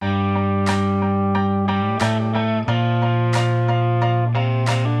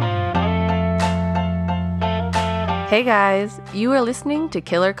Hey guys, you are listening to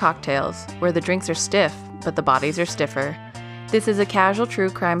Killer Cocktails, where the drinks are stiff, but the bodies are stiffer. This is a casual true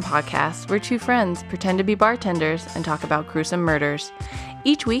crime podcast where two friends pretend to be bartenders and talk about gruesome murders.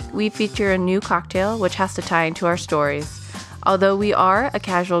 Each week, we feature a new cocktail which has to tie into our stories. Although we are a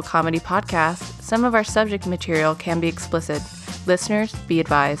casual comedy podcast, some of our subject material can be explicit. Listeners, be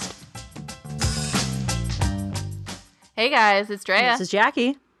advised. Hey guys, it's Drea. This is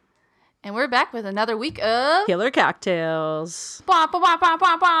Jackie. And we're back with another week of Killer Cocktails. Bah, bah, bah, bah,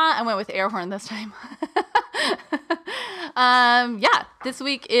 bah, bah. I went with air horn this time. This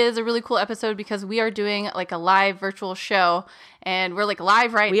week is a really cool episode because we are doing like a live virtual show, and we're like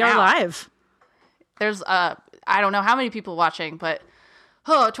live right now. We are live. There's I don't know how many people watching, but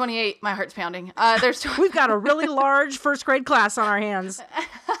 28, my heart's pounding. We've got a really large first grade class on our hands.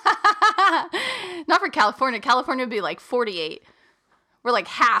 Not for California. California would be like 48. We're like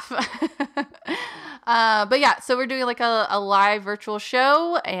half. So we're doing like a live virtual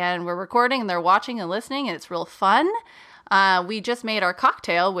show, and we're recording, and they're watching and listening, and it's real fun. We just made our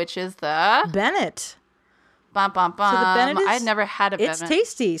cocktail, which is the Bennett. Bum, bum, bum. So the Bennett I'd never had a Bennett. It's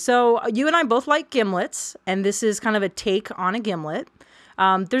tasty. So you and I both like gimlets, and this is kind of a take on a gimlet.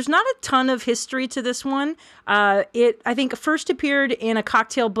 There's not a ton of history to this one. I think, first appeared in a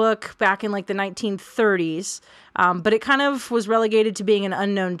cocktail book back in like the 1930s, but it kind of was relegated to being an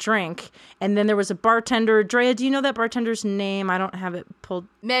unknown drink. And then there was a bartender. Drea, do you know that bartender's name? I don't have it pulled.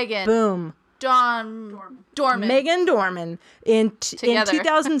 Megan. Boom. Dorman. Megan Dorman. In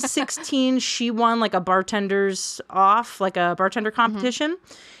 2016, she won like a bartender's off, like a bartender competition.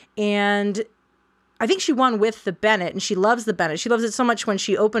 Mm-hmm. And I think she won with the Bennett, and she loves the Bennett. She loves it so much when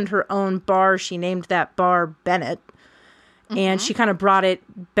she opened her own bar, she named that bar Bennett. Mm-hmm. And she kind of brought it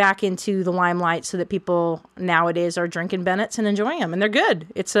back into the limelight so that people nowadays are drinking Bennetts and enjoying them. And they're good.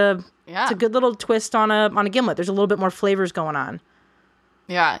 It's a good little twist on a gimlet. There's a little bit more flavors going on.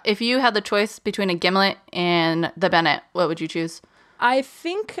 Yeah. If you had the choice between a gimlet and the Bennett, what would you choose? I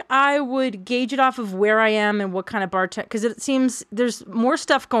think I would gauge it off of where I am and what kind of bartender, because it seems there's more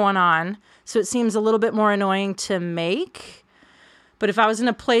stuff going on, so it seems a little bit more annoying to make. But if I was in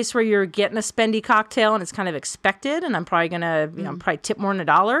a place where you're getting a spendy cocktail and it's kind of expected, and I'm probably gonna, probably tip more than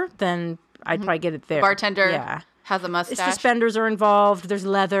 $1, then I'd probably get it there. Bartender has a mustache. It's suspenders are involved. There's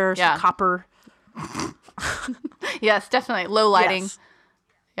leather, some copper. Yes, definitely low lighting. Yes.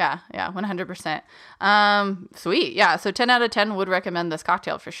 Yeah, 100%. Sweet. Yeah, so 10 out of 10 would recommend this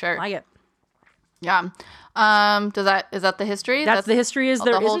cocktail for sure. I like it. Yeah. Is that the history? That's the history.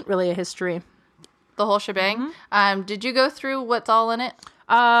 Isn't really a history. The whole shebang. Mm-hmm. Did you go through what's all in it?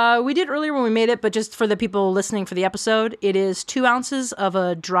 We did earlier when we made it, but just for the people listening for the episode, it is 2 ounces of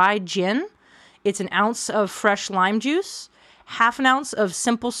a dry gin. It's an ounce of fresh lime juice, half an ounce of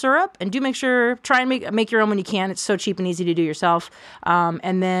simple syrup, and do try and make your own when you can. It's so cheap and easy to do yourself.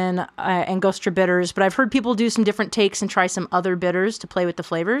 And then Angostura bitters. But I've heard people do some different takes and try some other bitters to play with the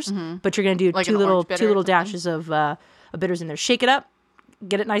flavors. Mm-hmm. But you're going to do like two little dashes of bitters in there. Shake it up.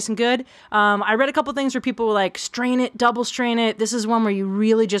 Get it nice and good. I read a couple things where people were like, strain it, double strain it. This is one where you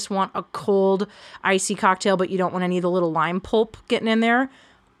really just want a cold, icy cocktail, but you don't want any of the little lime pulp getting in there.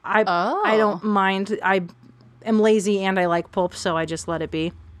 I don't mind. I'm lazy and I like pulp, so I just let it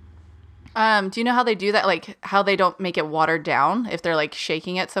be. Do you know how they do that? Like how they don't make it watered down if they're like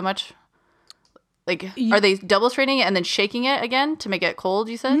shaking it so much? Like, are they double straining it and then shaking it again to make it cold,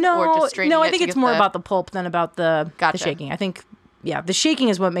 you said? No, or just straining I think it's more about the pulp than about the shaking. I think, the shaking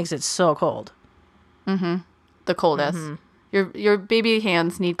is what makes it so cold. Mm-hmm. The coldest. Mm-hmm. Your baby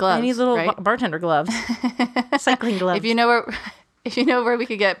hands need gloves. I need little right? bartender gloves. Cycling gloves. If you know where we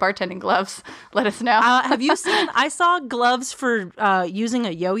could get bartending gloves, let us know. Have you seen? I saw gloves for using a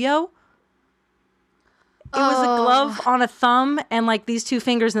yo-yo. It was a glove on a thumb and like these 2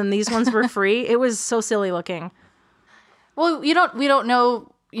 fingers, and these ones were free. It was so silly looking. Well, we don't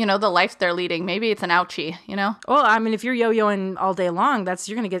know, the life they're leading. Maybe it's an ouchie, Well, I mean, if you're yo-yoing all day long,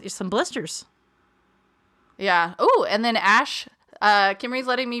 you're gonna get some blisters. Yeah. Oh, and then Ash. Kimberly's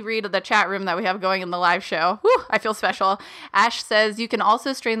letting me read the chat room that we have going in the live show. Whew, I feel special. Ash says you can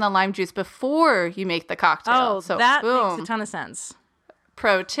also strain the lime juice before you make the cocktail. Oh, so that makes a ton of sense.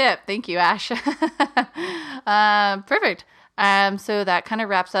 Pro tip. Thank you, Ash. Perfect. So that kind of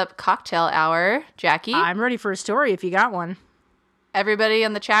wraps up cocktail hour. Jackie? I'm ready for a story if you got one. Everybody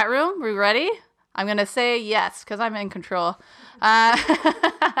in the chat room, we ready? I'm going to say yes, because I'm in control.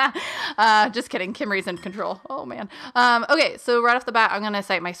 Just kidding. Kimberly's in control. Oh, man. Okay, so right off the bat, I'm going to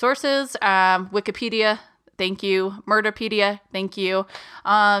cite my sources. Wikipedia, thank you. Murderpedia, thank you.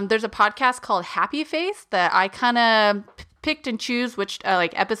 There's a podcast called Happy Face that I kind of picked and choose which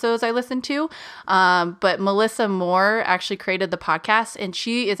like episodes I listen to. But Melissa Moore actually created the podcast, and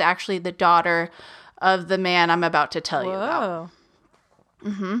she is actually the daughter of the man I'm about to tell you about.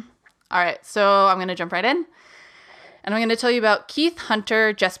 All right, so I'm going to jump right in. And I'm going to tell you about Keith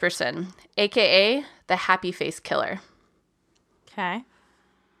Hunter Jesperson, a.k.a. the Happy Face Killer. Okay.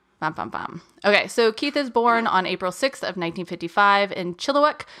 Bum, bum, bum. Okay, so Keith is born on April 6th of 1955 in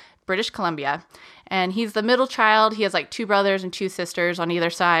Chilliwack, British Columbia. And he's the middle child. He has like 2 brothers and 2 sisters on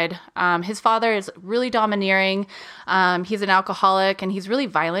either side. His father is really domineering. He's an alcoholic, and he's really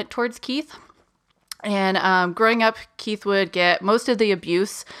violent towards Keith. And growing up, Keith would get most of the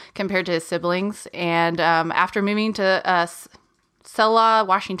abuse compared to his siblings. And after moving to Selah,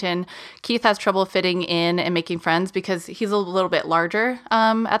 Washington, Keith has trouble fitting in and making friends because he's a little bit larger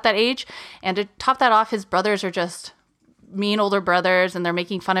at that age. And to top that off, his brothers are just mean older brothers, and they're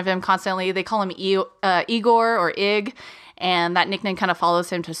making fun of him constantly. They call him Igor or Ig, and that nickname kind of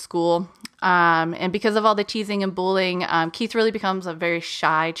follows him to school. And because of all the teasing and bullying, Keith really becomes a very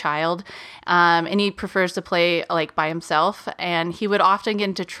shy child, and he prefers to play like by himself. And he would often get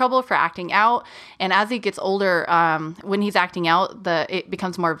into trouble for acting out. And as he gets older, when he's acting out, it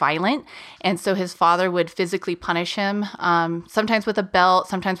becomes more violent. And so his father would physically punish him, sometimes with a belt,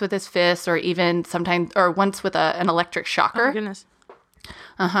 sometimes with his fists, or even once with an electric shocker. Oh my goodness.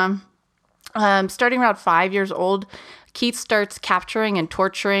 Starting around 5 years old, Keith starts capturing and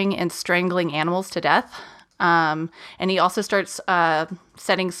torturing and strangling animals to death. And he also starts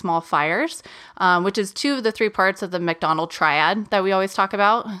setting small fires, which is 2 of the 3 parts of the McDonald triad that we always talk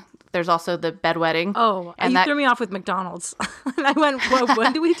about. There's also the bedwetting. Oh, and you threw me off with McDonald's. And I went, well,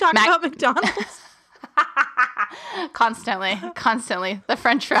 when do we talk about McDonald's? Constantly, the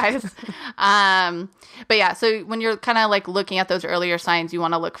French fries. But yeah, so when you're kind of like looking at those earlier signs, you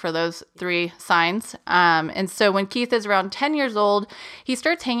want to look for those 3 signs. And so when Keith is around 10 years old, he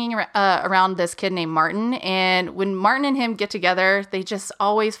starts hanging around this kid named Martin. And when Martin and him get together, they just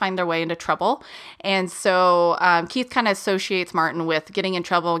always find their way into trouble. And so Keith kind of associates Martin with getting in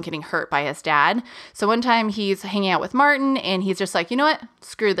trouble and getting hurt by his dad. So one time he's hanging out with Martin, and he's just like, you know what?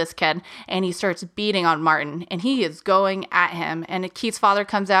 Screw this kid. And he starts beating on Martin, and he is going at him. And Keith's father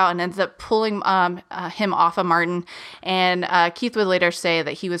comes out and ends up pulling him off of Martin. And Keith would later say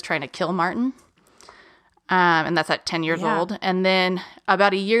that he was trying to kill Martin. And that's at 10 years old. And then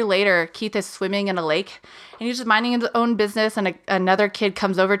about a year later, Keith is swimming in a lake, and he's just minding his own business. And another kid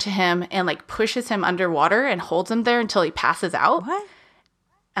comes over to him and like pushes him underwater and holds him there until he passes out. What?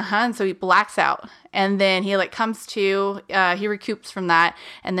 And so he blacks out, and then he like comes to, he recoups from that.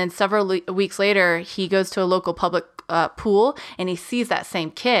 And then several weeks later, he goes to a local public pool, and he sees that same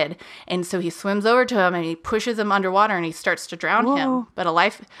kid. And so he swims over to him, and he pushes him underwater, and he starts to drown him. But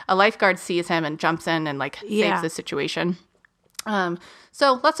a lifeguard sees him and jumps in and like saves the situation.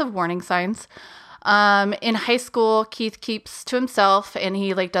 So lots of warning signs. In high school, Keith keeps to himself, and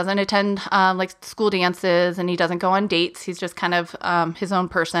he like doesn't attend like school dances, and he doesn't go on dates. He's just kind of his own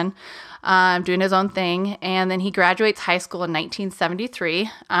person, doing his own thing. And then he graduates high school in 1973,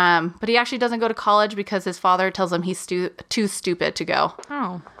 but he actually doesn't go to college because his father tells him he's too stupid to go.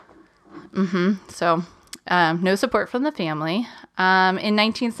 Oh. So no support from the family. In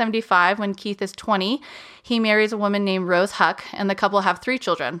 1975, when Keith is 20, he marries a woman named Rose Huck, and the couple have 3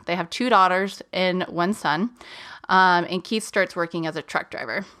 children. They have 2 daughters and 1 son. And Keith starts working as a truck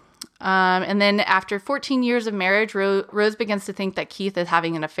driver. And then after 14 years of marriage, Rose begins to think that Keith is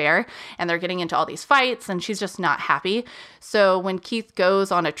having an affair, and they're getting into all these fights, and she's just not happy. So when Keith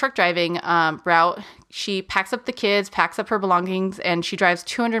goes on a truck driving route, she packs up the kids, packs up her belongings, and she drives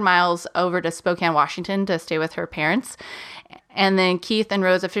 200 miles over to Spokane, Washington to stay with her parents. And then Keith and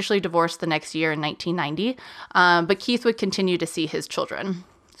Rose officially divorced the next year in 1990. But Keith would continue to see his children.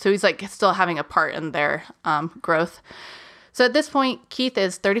 So he's like still having a part in their growth. So at this point, Keith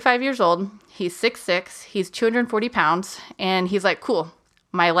is 35 years old. He's 6'6", he's 240 pounds, and he's like, cool,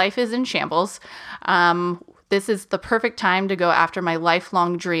 my life is in shambles. This is the perfect time to go after my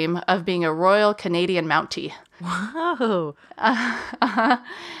lifelong dream of being a Royal Canadian Mountie. Whoa.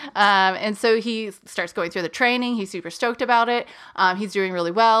 And so he starts going through the training. He's super stoked about it. He's doing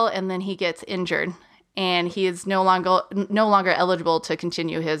really well, and then he gets injured, and he is no longer eligible to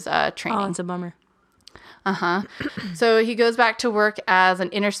continue his training. Oh, it's a bummer. So he goes back to work as an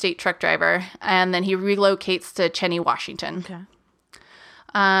interstate truck driver, and then he relocates to Cheney, Washington.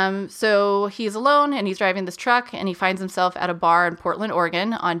 Okay. So he's alone, and he's driving this truck, and he finds himself at a bar in Portland,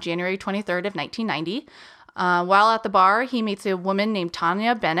 Oregon on January 23rd of 1990. While at the bar, he meets a woman named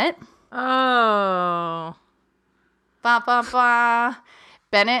Tanya Bennett. Oh. Ba, ba, ba.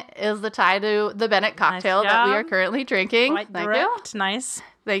 Bennett is the tie to the Bennett cocktail that we are currently drinking. Quite direct. Nice.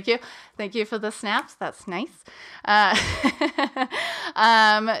 Thank you. Thank you for the snaps. That's nice.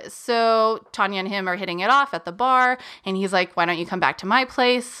 So Tanya and him are hitting it off at the bar, and he's like, why don't you come back to my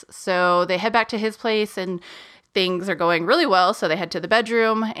place? So they head back to his place, and things are going really well. So they head to the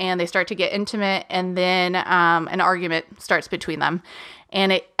bedroom, and they start to get intimate, and then an argument starts between them.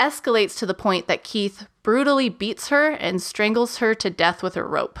 And it escalates to the point that Keith brutally beats her and strangles her to death with a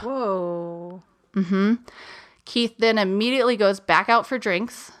rope. Whoa. Mm-hmm. Keith then immediately goes back out for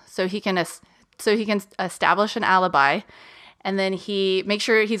drinks so he can establish an alibi. And then he makes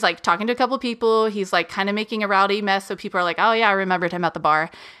sure he's like talking to a couple people. He's like kind of making a rowdy mess. So people are like, oh yeah, I remembered him at the bar.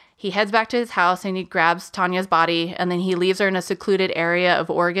 He heads back to his house and he grabs Tanya's body. And then he leaves her in a secluded area of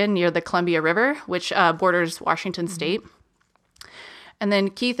Oregon near the Columbia River, which borders Washington State. And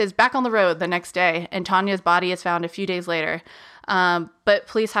then Keith is back on the road the next day, and Tanya's body is found a few days later. But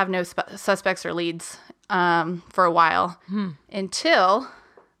police have no suspects or leads for a while until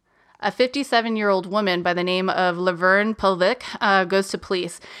a 57-year-old woman by the name of Laverne Pavlik goes to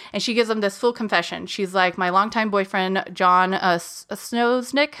police, and she gives them this full confession. She's like, my longtime boyfriend, John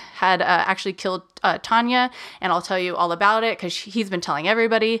Snowsnick, had actually killed Tanya, and I'll tell you all about it because he's been telling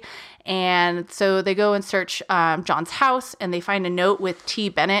everybody. And so they go and search John's house, and they find a note with T.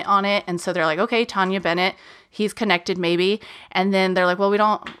 Bennett on it. And so they're like, okay, Tanya Bennett, he's connected maybe. And then they're like, well,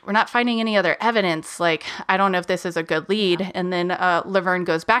 we're not finding any other evidence. Like, I don't know if this is a good lead. And then Laverne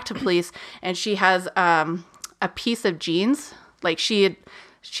goes back to police, and she has a piece of jeans. Like she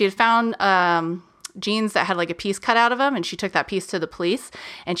had found jeans that had like a piece cut out of them, and she took that piece to the police,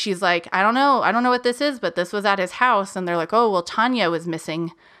 and she's like, I don't know what this is, but this was at his house. And they're like, oh, well, Tanya was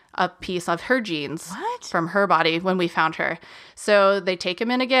missing a piece of her jeans from her body when we found her. So they take him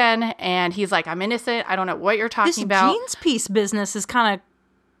in again, and he's like, I'm innocent. I don't know what you're talking about. This jeans piece business is kind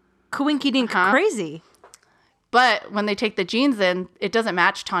of coinky-dink crazy. But when they take the jeans in, it doesn't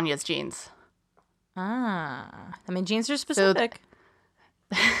match Tanya's jeans. I mean, jeans are specific.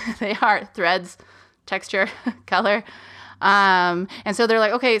 So they are threads, texture, color. And so they're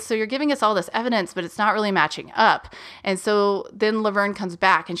like, okay, so you're giving us all this evidence, but it's not really matching up. And so then Laverne comes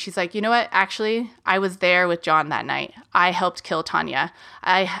back, and she's like, you know what? Actually, I was there with John that night. I helped kill Tanya.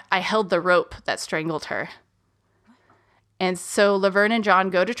 I held the rope that strangled her. And so Laverne and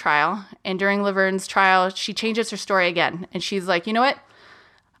John go to trial. And during Laverne's trial, she changes her story again. And she's like, you know what?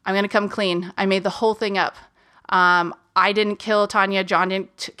 I'm going to come clean. I made the whole thing up. I didn't kill Tanya. John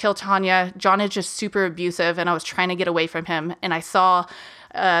didn't kill Tanya. John is just super abusive, and I was trying to get away from him. And I saw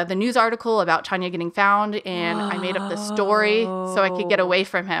the news article about Tanya getting found, and I made up the story so I could get away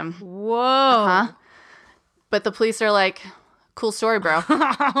from him. Whoa. But the police are like, cool story, bro.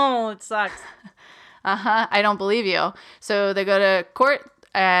 Oh, it sucks. I don't believe you. So they go to court,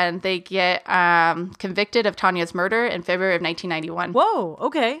 and they get convicted of Tanya's murder in February of 1991. Whoa,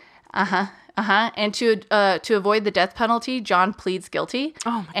 okay. And to avoid the death penalty, John pleads guilty.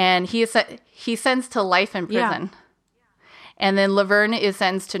 Oh my and he is sentenced to life in prison. Yeah. And then Laverne is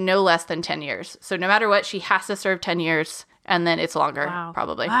sentenced to no less than 10 years. So no matter what, she has to serve 10 years, and then it's longer,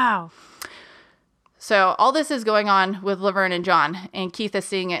 probably. Wow. So all this is going on with Laverne and John, and Keith is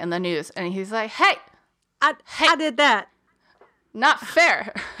seeing it in the news, and he's like, hey, I did that. Not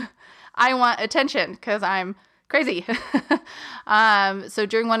fair. I want attention because I'm crazy. So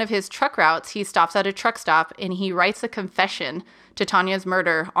during one of his truck routes, he stops at a truck stop, and he writes a confession to Tanya's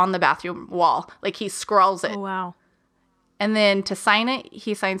murder on the bathroom wall. Like, he scrawls it. Oh, wow. And then to sign it,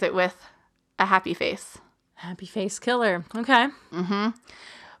 he signs it with a happy face. Happy face killer. Okay. Mm-hmm.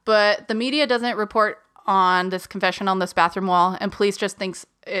 But the media doesn't report on this confession on this bathroom wall, and police just think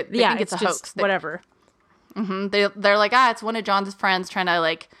it's a hoax. Whatever. Mm-hmm. They're like, it's one of John's friends trying to,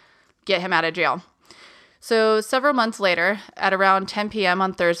 like, get him out of jail. So several months later, at around 10 p.m.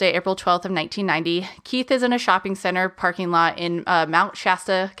 on Thursday, April 12th of 1990, Keith is in a shopping center parking lot in Mount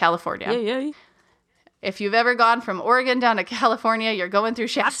Shasta, California. Yeah. If you've ever gone from Oregon down to California, you're going through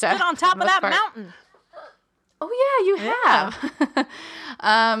Shasta. I stood on top of that mountain. Oh, yeah, you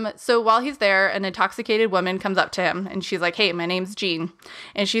have. So while he's there, an intoxicated woman comes up to him, and she's like, hey, my name's Jean.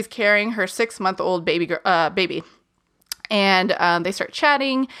 And she's carrying her 6-month-old baby. And they start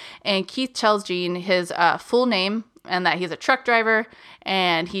chatting, and Keith tells Jean his full name and that he's a truck driver,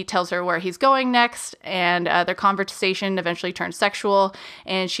 and he tells her where he's going next, and their conversation eventually turns sexual,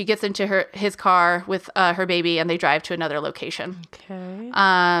 and she gets into his car with her baby, and they drive to another location.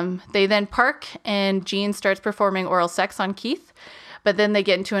 Okay. They then park, and Jean starts performing oral sex on Keith, but then they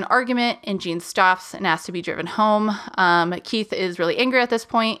get into an argument, and Jean stops and asks to be driven home. Keith is really angry at this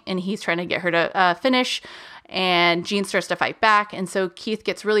point, and he's trying to get her to finish. and Jean starts to fight back. And so Keith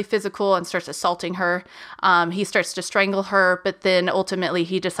gets really physical and starts assaulting her. He starts to strangle her, but then ultimately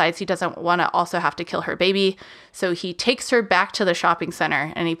he decides he doesn't want to also have to kill her baby. So he takes her back to the shopping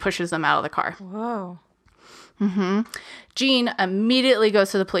center and he pushes them out of the car. Whoa. Jean immediately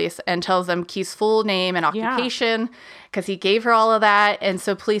goes to the police and tells them Keith's full name and occupation because he gave her all of that. And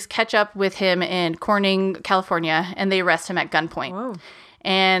so police catch up with him in Corning, California, and they arrest him at gunpoint. Whoa.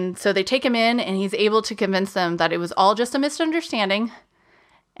 And so they take him in, and he's able to convince them that it was all just a misunderstanding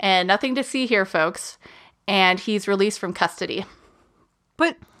and nothing to see here, folks. And he's released from custody.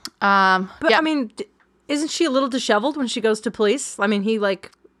 But Yeah. I mean, isn't she a little disheveled when she goes to police? I mean, he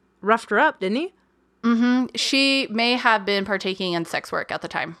like roughed her up, didn't he? She may have been partaking in sex work at the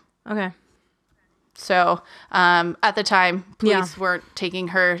time. Okay. So at the time, police weren't taking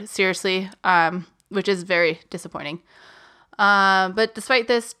her seriously, which is very disappointing. But despite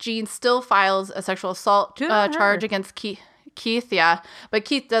this, Jean still files a sexual assault charge against Keith. But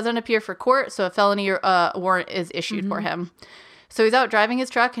Keith doesn't appear for court, so a felony warrant is issued for him. So he's out driving his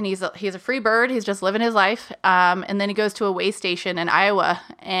truck, and he's a free bird. He's just living his life. And then he goes to a way station in Iowa,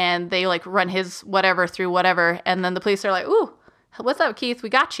 and they like run his whatever through whatever. And then the police are like, "Ooh, what's up, Keith? We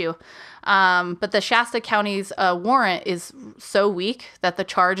got you." But the Shasta County's warrant is so weak that the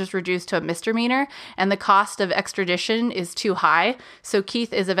charge is reduced to a misdemeanor, and the cost of extradition is too high. So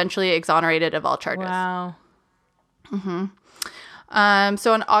Keith is eventually exonerated of all charges. Wow.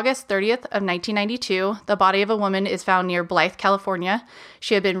 So on August 30th of 1992, the body of a woman is found near Blythe, California.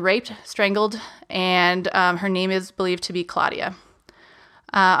 She had been raped, strangled, and her name is believed to be Claudia.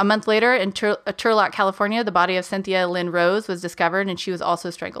 A month later, in Turlock, California, the body of Cynthia Lynn Rose was discovered, and she was also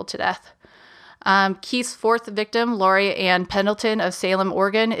strangled to death. Keith's fourth victim, Lori Ann Pendleton of Salem,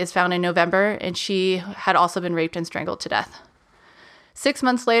 Oregon, is found in November, and she had also been raped and strangled to death. 6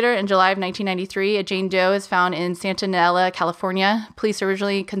 months later, in July of 1993, a Jane Doe is found in Santa Nella, California. Police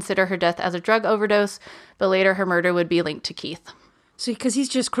originally consider her death as a drug overdose, but later her murder would be linked to Keith. So, because he's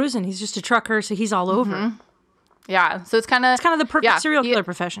just cruising, he's just a trucker, so he's all over. Yeah, so it's kind of the perfect serial killer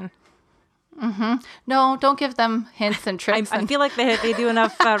profession. No, don't give them hints and tricks. I feel like they do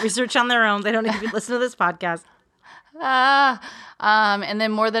enough research on their own. They don't need to listen to this podcast. And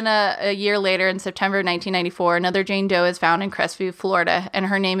then more than a year later, in September 1994, another Jane Doe is found in Crestview, Florida, and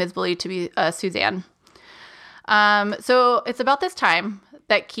her name is believed to be Suzanne. So it's about this time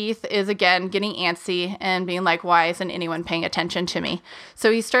that Keith is again getting antsy and being like, why isn't anyone paying attention to me? So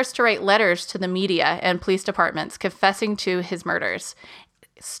he starts to write letters to the media and police departments confessing to his murders,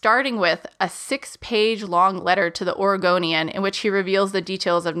 starting with a 6-page long letter to the Oregonian in which he reveals the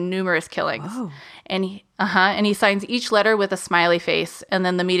details of numerous killings. Oh. And he signs each letter with a smiley face, and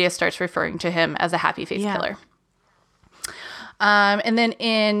then the media starts referring to him as a happy face killer. And then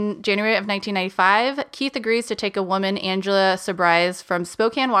in January of 1995, Keith agrees to take a woman, Angela Sobrise, from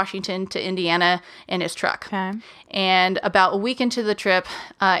Spokane, Washington to Indiana in his truck. Okay. And about a week into the trip,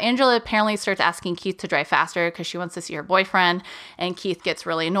 Angela apparently starts asking Keith to drive faster because she wants to see her boyfriend. And Keith gets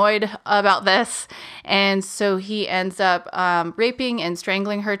really annoyed about this. And so he ends up raping and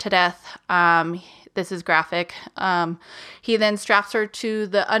strangling her to death. This is graphic. He then straps her to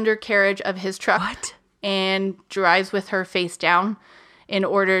the undercarriage of his truck. What? And drives with her face down in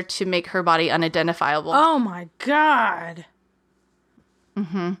order to make her body unidentifiable. Oh my God.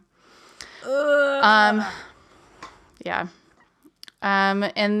 Yeah.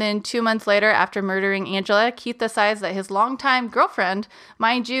 And then 2 months later, after murdering Angela, Keith decides that his longtime girlfriend,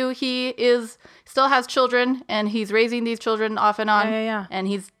 mind you, he still has children, and he's raising these children off and on. Yeah. And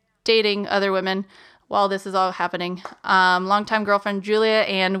he's dating other women while this is all happening. Longtime girlfriend Julia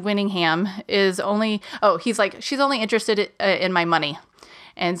Ann Winningham she's only interested in my money.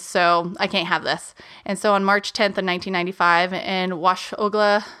 And so I can't have this. And so on March 10th of 1995 in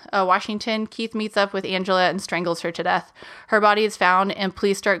Washougal, Washington, Keith meets up with Angela and strangles her to death. Her body is found, and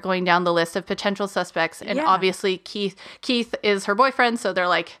police start going down the list of potential suspects. And obviously Keith is her boyfriend, so they're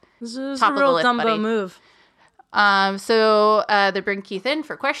like, this is top a of the real list, Dumbo buddy. move. So they bring Keith in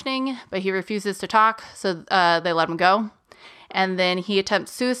for questioning, but he refuses to talk, so they let him go. And then he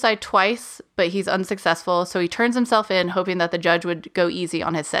attempts suicide twice, but he's unsuccessful, so he turns himself in, hoping that the judge would go easy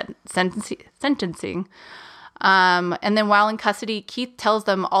on his sentencing. And then while in custody, Keith tells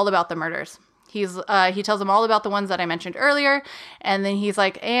them all about the murders. He tells them all about the ones that I mentioned earlier, and then he's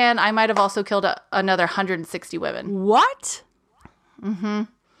like, and I might have also killed another 160 women. What?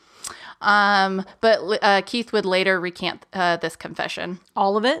 But Keith would later recant this confession.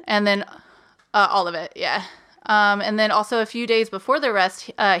 All of it? And then all of it, yeah. And then also a few days before the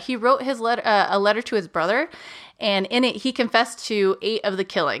arrest, he wrote a letter to his brother, And in it, he confessed to 8 of the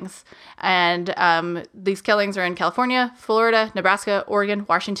killings. And these killings are in California, Florida, Nebraska, Oregon,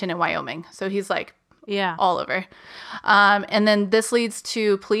 Washington, and Wyoming. So he's like all over. And then this leads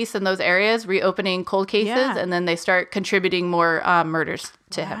to police in those areas reopening cold cases, and then they start contributing more murders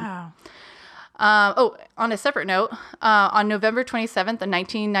to him. On a separate note, on November 27th of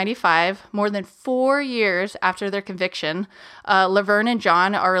 1995, more than 4 years after their conviction, Laverne and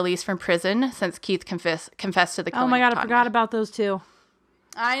John are released from prison since Keith confessed to the killing. Oh my God, of I Tanya. forgot about those two.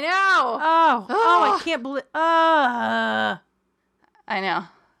 I know. Oh, I can't believe. I know.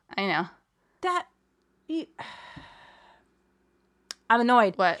 That. I'm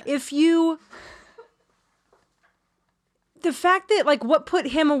annoyed. What? The fact that, like, what put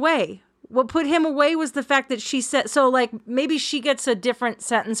him away? What put him away was the fact that she said, so, like, maybe she gets a different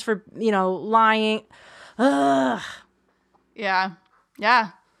sentence for, lying. Ugh. Yeah.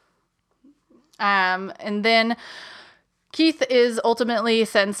 And then Keith is ultimately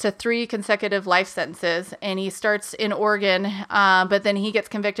sentenced to 3 consecutive life sentences, and he starts in Oregon, but then he gets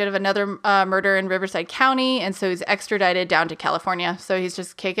convicted of another murder in Riverside County, and so he's extradited down to California. So he's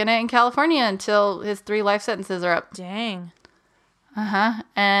just kicking it in California until his 3 life sentences are up. Dang.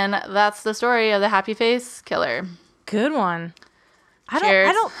 And that's the story of the Happy Face Killer. Good one.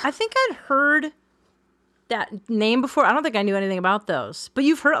 Cheers. I think I'd heard that name before. I don't think I knew anything about those. But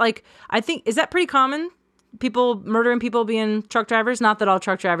you've heard, like, I think, is that pretty common? People murdering people being truck drivers? Not that all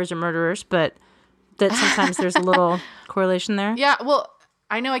truck drivers are murderers, but that sometimes there's a little correlation there. Yeah, well,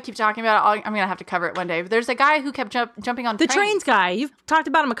 I know I keep talking about it. I'm going to have to cover it one day. But there's a guy who kept jumping on the trains guy. You've talked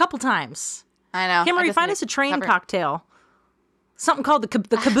about him a couple times. I know. Cameron, find us a train cocktail. Something called the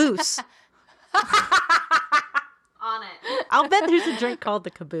caboose. On it. I'll bet there's a drink called the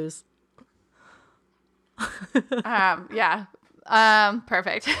caboose. Yeah.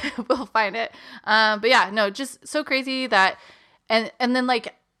 Perfect. We'll find it. But yeah, no, just so crazy that, and then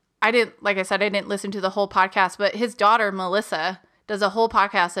like I didn't listen to the whole podcast, but his daughter Melissa does a whole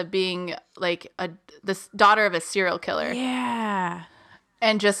podcast of being like this daughter of a serial killer. Yeah.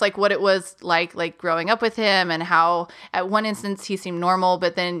 And just like what it was like growing up with him, and how at one instance he seemed normal,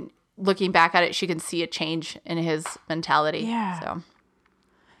 but then looking back at it, she can see a change in his mentality. Yeah. So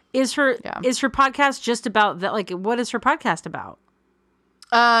is her podcast just about that? Like, what is her podcast about?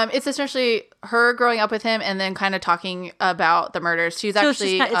 It's essentially her growing up with him and then kind of talking about the murders. She's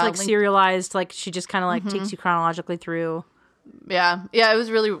actually it's like serialized. Like, she just kind of like takes you chronologically through. Yeah. It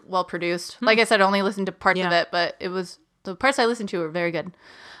was really well produced. Like I said, I only listened to parts of it, but the parts I listened to were very good.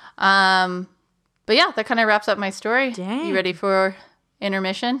 But yeah, that kind of wraps up my story. Dang. You ready for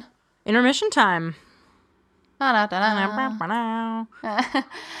intermission? Intermission time. I'm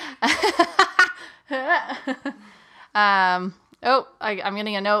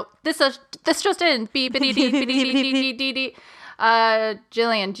getting a note. This just in.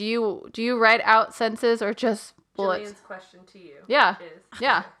 Jillian, do you write out sentences or just bullets? Jillian's question to you. Yeah. Is,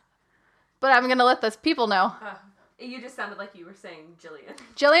 Yeah. But I'm gonna let the people know. You just sounded like you were saying Jillian.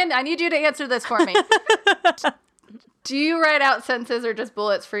 Jillian, I need you to answer this for me. Do you write out sentences or just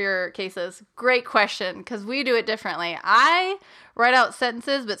bullets for your cases? Great question, because we do it differently. I write out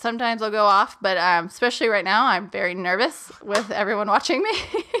sentences, but sometimes I'll go off. But especially right now, I'm very nervous with everyone watching me.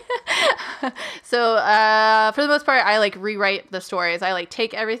 So for the most part, I like rewrite the stories. I like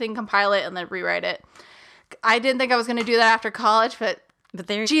take everything, compile it, and then rewrite it. I didn't think I was going to do that after college, but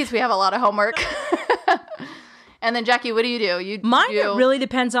geez, we have a lot of homework. And then, Jackie, what do you do? Mine it really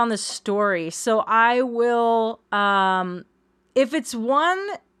depends on the story. So I will, if it's one,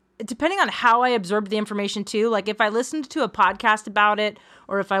 depending on how I absorb the information too, like if I listened to a podcast about it,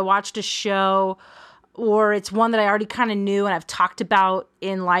 or if I watched a show, or it's one that I already kind of knew and I've talked about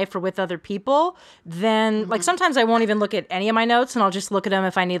in life or with other people, then like sometimes I won't even look at any of my notes, and I'll just look at them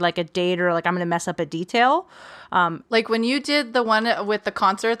if I need like a date or like I'm going to mess up a detail. Like when you did the one with the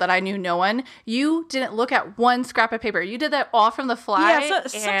concert that I knew no one, you didn't look at one scrap of paper. You did that all from the fly. Yeah,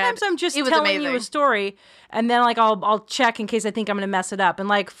 so sometimes I'm just telling you a story, and then like I'll check in case I think I'm going to mess it up. And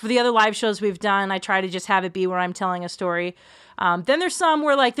like for the other live shows we've done, I try to just have it be where I'm telling a story. Then there's some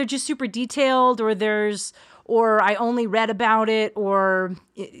where like they're just super detailed, or I only read about it,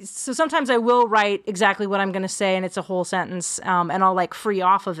 so sometimes I will write exactly what I'm going to say, and it's a whole sentence, and I'll like free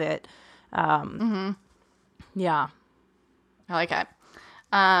off of it. Yeah. I like it.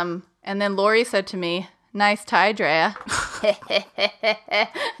 And then Lori said to me, "Nice tie, Drea."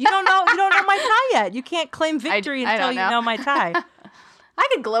 You don't know my tie yet. You can't claim victory until you know my tie. I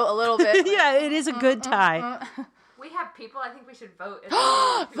could gloat a little bit. Yeah, it is a good tie. We have people. I think we should vote.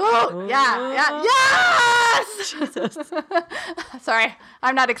 Vote! Yeah. Yes! Jesus. Sorry,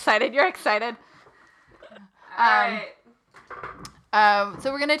 I'm not excited. You're excited. Alright.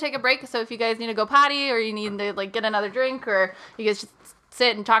 So we're gonna take a break. So if you guys need to go potty or you need to like get another drink or you guys just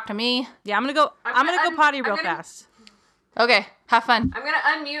sit and talk to me. Yeah, I'm gonna go potty real fast. Okay, have fun. I'm gonna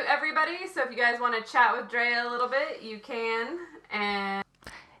unmute everybody, so if you guys want to chat with Drea a little bit, you can. And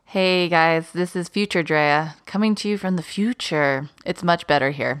Hey guys, this is Future Drea coming to you from the future. It's much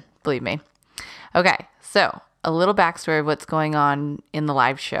better here, believe me. Okay, so a little backstory of what's going on in the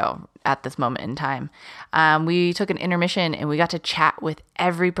live show at this moment in time. We took an intermission and we got to chat with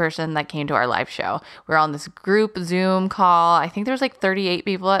every person that came to our live show. We're on this group Zoom call. I think there was like 38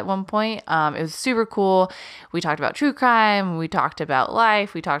 people at one point. It was super cool. We talked about true crime. We talked about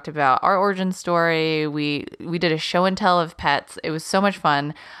life. We talked about our origin story. We did a show and tell of pets. It was so much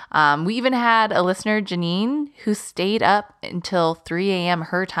fun. We even had a listener, Janine, who stayed up until 3 a.m.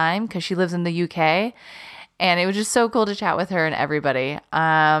 her time because she lives in the UK. And it was just so cool to chat with her and everybody.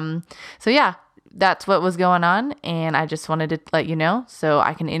 So yeah, that's what was going on. And I just wanted to let you know so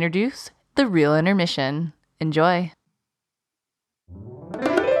I can introduce the real intermission. Enjoy.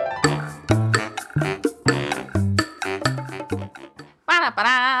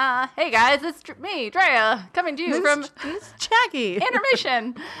 Hey guys, it's me, Drea, coming to you from Jackie.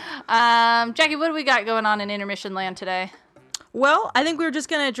 Intermission. Jackie, what do we got going on in Intermission Land today? Well, I think we were just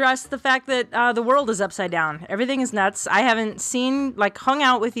going to address the fact that the world is upside down. Everything is nuts. I haven't hung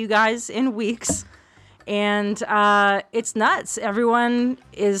out with you guys in weeks, and it's nuts. Everyone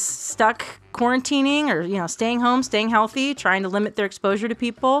is stuck quarantining or, staying home, staying healthy, trying to limit their exposure to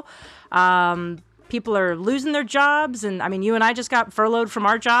people. People are losing their jobs, and, you and I just got furloughed from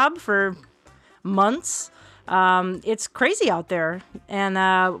our job for months. It's crazy out there. And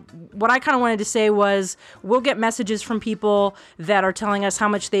what I kind of wanted to say was we'll get messages from people that are telling us how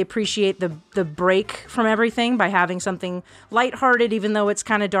much they appreciate the break from everything by having something lighthearted, even though it's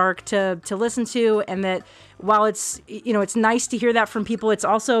kind of dark to listen to. And that while it's, it's nice to hear that from people,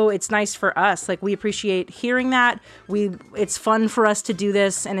 it's nice for us. Like, we appreciate hearing that. It's fun for us to do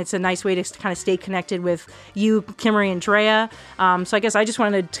this, and it's a nice way to kind of stay connected with you, Kimmery and Drea. So I guess I just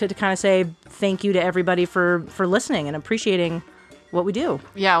wanted to kind of say thank you to everybody for listening and appreciating what we do.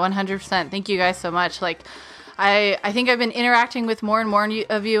 Yeah, 100%. Thank you guys so much. I think I've been interacting with more and more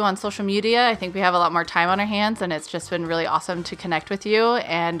of you on social media. I think we have a lot more time on our hands, and it's just been really awesome to connect with you.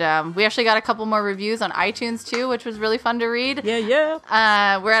 And we actually got a couple more reviews on iTunes too, which was really fun to read.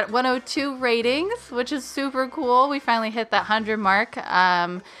 Yeah. We're at 102 ratings, which is super cool. We finally hit that 100 mark.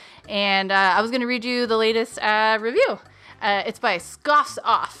 And I was going to read you the latest review. It's by Scoffs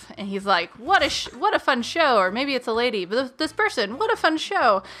Off, and he's like, what a fun show, or maybe it's a lady, but this person, what a fun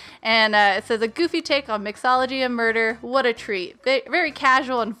show. And it says, a goofy take on mixology and murder, what a treat. Very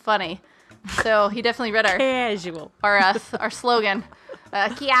casual and funny. So he definitely read our slogan,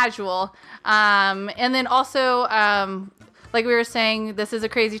 casual. And then also, like we were saying, this is a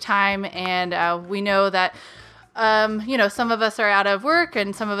crazy time, and we know that some of us are out of work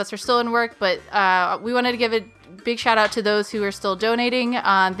and some of us are still in work, but we wanted to give a big shout out to those who are still donating.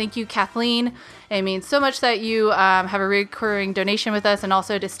 Thank you, Kathleen. It means so much that you have a recurring donation with us, and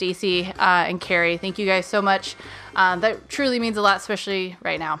also to Stacy and Carrie. Thank you guys so much. That truly means a lot, especially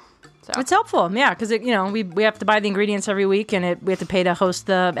right now. So it's helpful, yeah, because we have to buy the ingredients every week, and we have to pay to host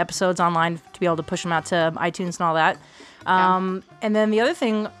the episodes online to be able to push them out to iTunes and all that. And then the other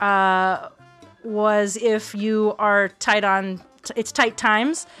thing was, if you are it's tight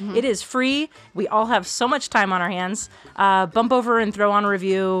times. Mm-hmm. It is free. We all have so much time on our hands. Bump over and throw on a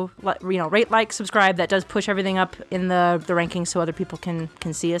review. Rate, like, subscribe. That does push everything up in the rankings so other people can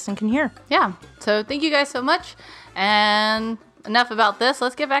see us and can hear. Yeah. So thank you guys so much. And enough about this.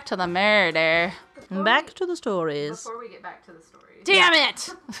 Let's get back to the murder. Back to the stories. Before we get back to the stories. Damn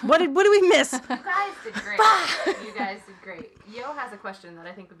it! What did we miss? You guys did great. You guys did great. Yo has a question that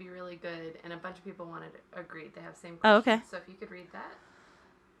I think would be really good, and a bunch of people agreed. They have the same question. Oh, okay. So if you could read that.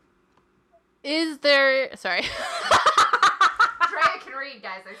 Sorry. Drea can read,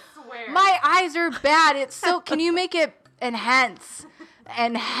 guys, I swear. My eyes are bad. It's so... Can you make it enhance?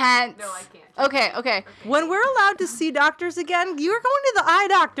 Enhance. No, I can't. Okay. When we're allowed to see doctors again, you're going to the eye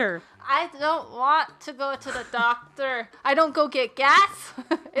doctor. I don't want to go to the doctor. I don't go get gas.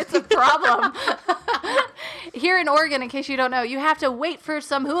 It's a problem. Here in Oregon, in case you don't know, you have to wait for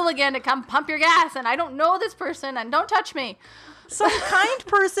some hooligan to come pump your gas, and I don't know this person, and don't touch me. Some kind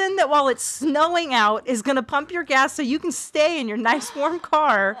person that, while it's snowing out, is going to pump your gas so you can stay in your nice warm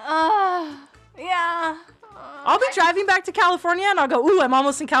car. Yeah. I'll be driving back to California, and I'll go, ooh, I'm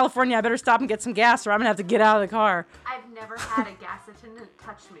almost in California. I better stop and get some gas, or I'm going to have to get out of the car. I've never had a gas attendant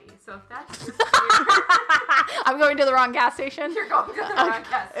touch me, so if that's just I'm going to the wrong gas station. You're going to the wrong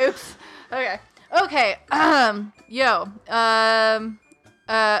gas station. Oops. Okay. Okay.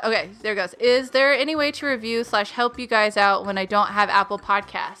 Okay, there it goes. Is there any way to review / help you guys out when I don't have Apple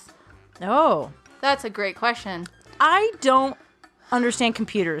Podcasts? Oh. That's a great question. I don't understand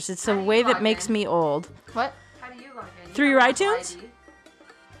computers. It's a way that makes me old. What? How do you log in? Through your iTunes?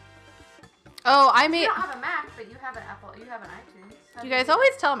 Oh, I made... You don't have a Mac, but you have an Apple. You have an iTunes. You guys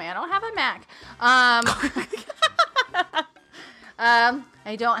always tell me I don't have a Mac. I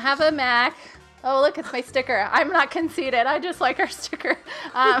don't have a Mac. Oh, look, it's my sticker. I'm not conceited. I just like our sticker.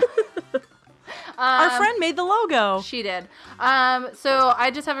 Our friend made the logo. She did. So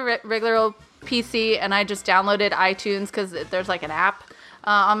I just have a regular old PC, and I just downloaded iTunes because there's like an app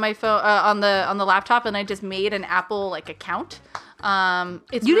on my phone, on the laptop, and I just made an Apple account. You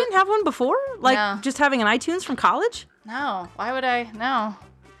didn't have one before? No. Just having an iTunes from college? No. Why would I? No.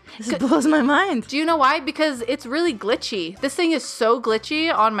 This blows my mind. Do you know why? Because it's really glitchy. This thing is so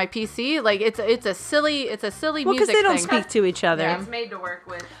glitchy on my PC. Like it's a silly music thing. Well, because they don't speak to each other. It's made to work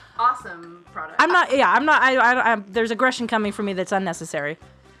with awesome products. I'm not, there's aggression coming from me that's unnecessary.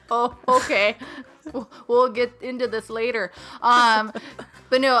 Oh, okay. We'll get into this later.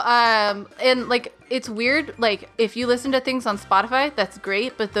 But no, and it's weird. Like if you listen to things on Spotify, that's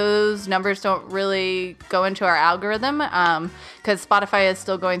great, but those numbers don't really go into our algorithm because Spotify is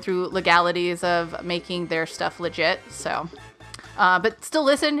still going through legalities of making their stuff legit. So, but still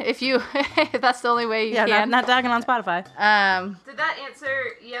listen if that's the only way you can. Yeah, not tagging on Spotify. Did that answer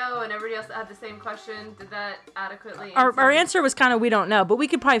Yo and everybody else that had the same question? Did that adequately answer? Our answer was kind of we don't know, but we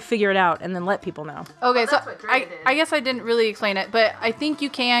could probably figure it out and then let people know. Okay, so that's what Dre did. I guess I didn't really explain it, but I think you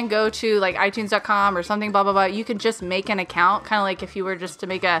can go to iTunes.com or something, blah, blah, blah. You can just make an account, kind of like if you were just to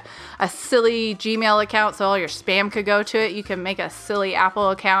make a silly Gmail account so all your spam could go to it. You can make a silly Apple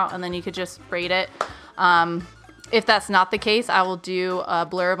account and then you could just rate it. If that's not the case, I will do a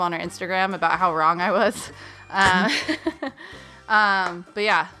blurb on our Instagram about how wrong I was. But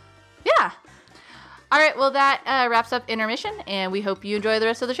yeah. All right, well, that wraps up intermission, and we hope you enjoy the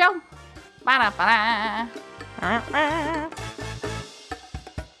rest of the show. Ba-da-ba-da.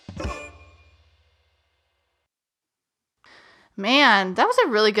 Man, that was a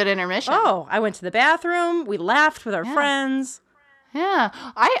really good intermission. Oh, I went to the bathroom. We laughed with our friends. Yeah,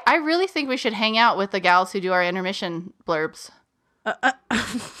 I really think we should hang out with the gals who do our intermission blurbs.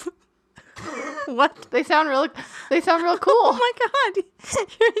 What? They sound real cool. Oh my god,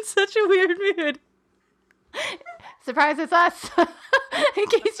 you're in such a weird mood. Surprise, it's us. In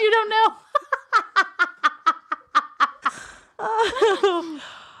case you don't know.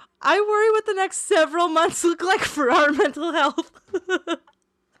 I worry what the next several months look like for our mental health.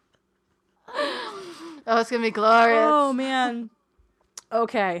 Oh, it's gonna be glorious. Oh man.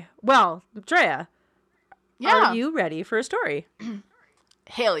 Okay. Well, Drea, are you ready for a story?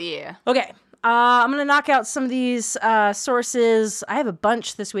 Hell yeah. Okay. I'm going to knock out some of these sources. I have a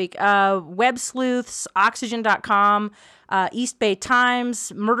bunch this week. Web Sleuths, Oxygen.com, East Bay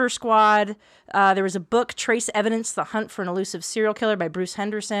Times, Murder Squad. There was a book, Trace Evidence, The Hunt for an Elusive Serial Killer by Bruce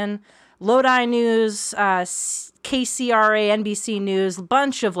Henderson. Lodi News, KCRA, NBC News, a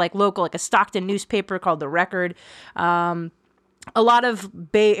bunch of local, a Stockton newspaper called The Record. A lot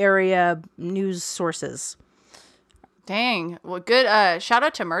of Bay Area news sources. Dang. Well, good. Shout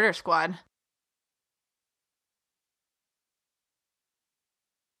out to Murder Squad.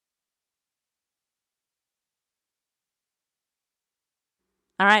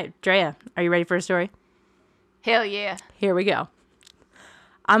 All right, Drea, are you ready for a story? Hell yeah. Here we go.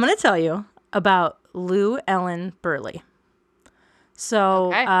 I'm going to tell you about Lou Ellen Burley.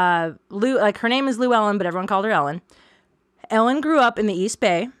 So, okay. Lou, her name is Lou Ellen, but everyone called her Ellen. Ellen grew up in the East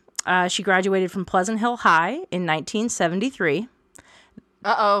Bay. She graduated from Pleasant Hill High in 1973.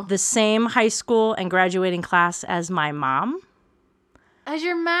 Uh-oh. The same high school and graduating class as my mom. As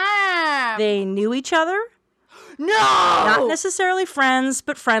your mom. They knew each other. No! Not necessarily friends,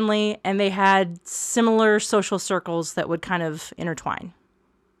 but friendly, and they had similar social circles that would kind of intertwine.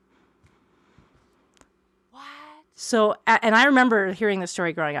 What? So, and I remember hearing this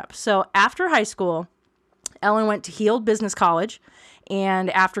story growing up. So after high school, Ellen went to Heald Business College,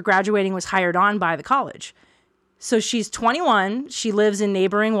 and after graduating was hired on by the college. So she's 21, she lives in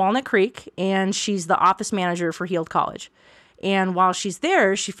neighboring Walnut Creek, and she's the office manager for Heald College. And while she's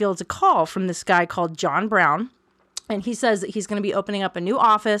there, she fields a call from this guy called John Brown, and he says that he's going to be opening up a new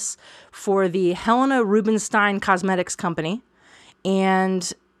office for the Helena Rubinstein Cosmetics Company,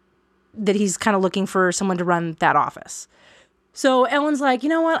 and that he's kind of looking for someone to run that office. So Ellen's like, you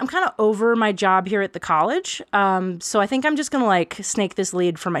know what? I'm kind of over my job here at the college. So I think I'm just going to snake this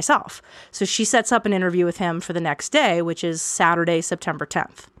lead for myself. So she sets up an interview with him for the next day, which is Saturday, September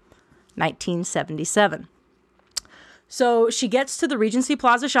 10th. 1977. So she gets to the Regency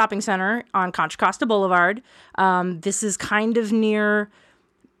Plaza Shopping Center on Contra Costa Boulevard. This is kind of near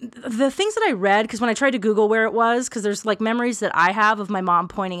the things that I read, because when I tried to Google where it was, because there's like memories that I have of my mom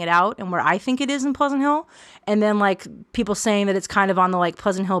pointing it out and where I think it is in Pleasant Hill. And then like people saying that it's kind of on the like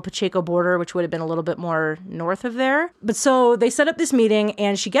Pleasant Hill Pacheco border, which would have been a little bit more north of there. But so they set up this meeting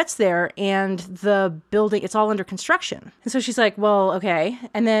and she gets there and the building, it's all under construction. And so she's like, well, okay.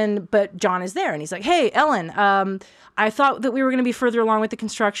 And then, but John is there and he's like, hey, Ellen, I thought that we were going to be further along with the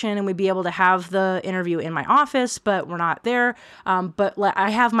construction and we'd be able to have the interview in my office, but we're not there. But I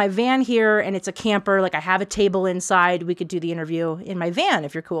have my van here and it's a camper. Like I have a table inside. We could do the interview in my van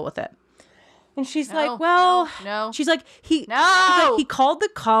if you're cool with it. And she's like, well, no. She's like, he called the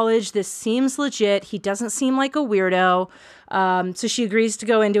college. This seems legit. He doesn't seem like a weirdo. So she agrees to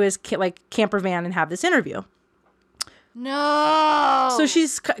go into his camper van and have this interview. No. So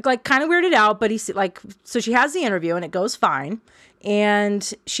she's like kind of weirded out, but he's like, so she has the interview and it goes fine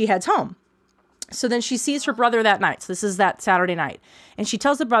and she heads home. So then she sees her brother that night. So this is that Saturday night. And she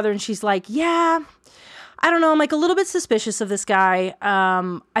tells the brother and she's like, yeah, I don't know. I'm like a little bit suspicious of this guy.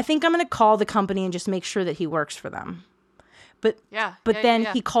 I think I'm going to call the company and just make sure that he works for them. But then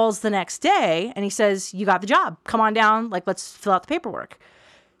he calls the next day and he says, you got the job. Come on down. Like, let's fill out the paperwork.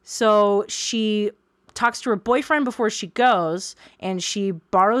 So she talks to her boyfriend before she goes and she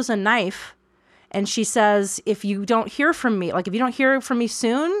borrows a knife and she says, if you don't hear from me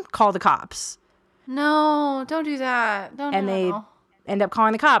soon, call the cops. No, don't do that. They end up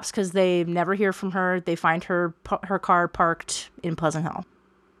calling the cops because they never hear from her. They find her car parked in Pleasant Hill.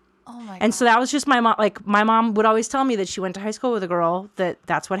 Oh my God. And so that was just my mom. Like my mom would always tell me that she went to high school with a girl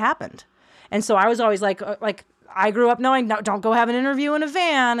that's what happened. And so I was always like I grew up knowing, no, don't go have an interview in a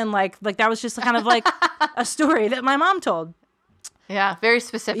van. And like that was just kind of like a story that my mom told. Yeah. Very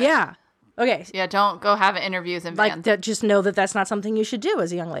specific. Yeah. Okay. Yeah. Don't go have interviews in vans. Like just know that that's not something you should do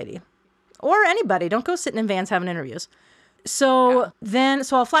as a young lady or anybody. Don't go sitting in vans having interviews. So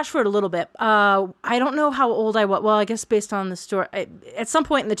I'll flash forward a little bit. I don't know how old I was. Well, I guess based on the story, at some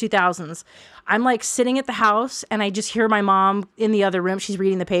point in the 2000s, I'm like sitting at the house and I just hear my mom in the other room. She's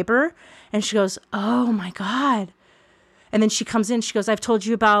reading the paper and she goes, oh my God. And then she comes in, she goes, I've told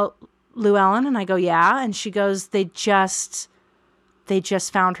you about Lou Ellen. And I go, yeah. And she goes, they just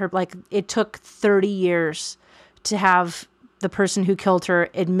found her. Like it took 30 years to have the person who killed her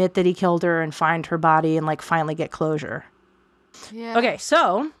admit that he killed her and find her body and like finally get closure. Yeah. Okay,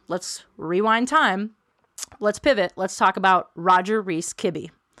 so let's rewind time. Let's pivot. Let's talk about Roger Reese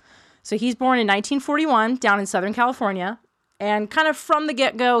Kibbe. So he's born in 1941 down in Southern California. And kind of from the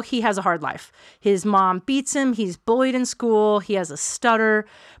get-go, he has a hard life. His mom beats him. He's bullied in school. He has a stutter.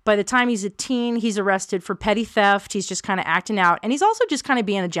 By the time he's a teen, he's arrested for petty theft. He's just kind of acting out. And he's also just kind of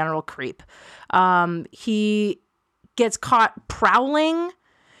being a general creep. He gets caught prowling.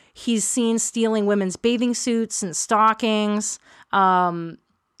 He's seen stealing women's bathing suits and stockings.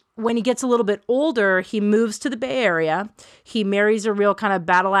 When he gets a little bit older, he moves to the Bay Area. He marries a real kind of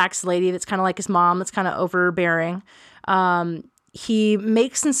battle axe lady that's kind of like his mom, that's kind of overbearing. He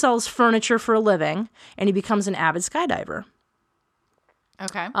makes and sells furniture for a living, and he becomes an avid skydiver.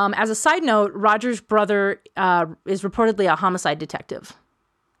 Okay. As a side note, Roger's brother is reportedly a homicide detective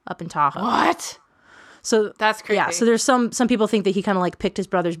up in Tahoe. What? So that's crazy. Yeah, so there's some people think that he kind of like picked his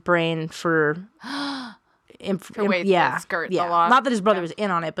brother's brain for skirt the law. Not that his brother was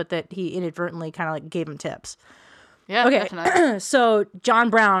in on it, but that he inadvertently kind of like gave him tips. Yeah. Okay. So John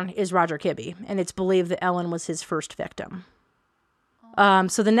Brown is Roger Kibbe, and it's believed that Ellen was his first victim.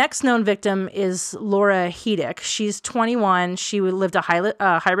 So the next known victim is Laura Hedick. She's 21. She lived a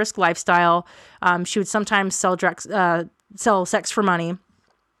high risk lifestyle. She would sometimes sell sex for money.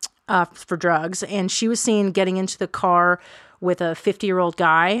 For drugs, and she was seen getting into the car with a 50-year-old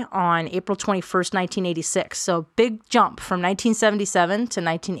guy on April 21st, 1986. So big jump from 1977 to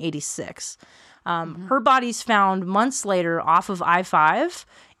 1986. Her body's found months later off of I-5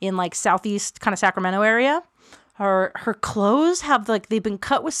 in like southeast kind of Sacramento area. Her clothes have they've been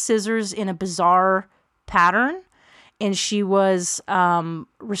cut with scissors in a bizarre pattern, and she was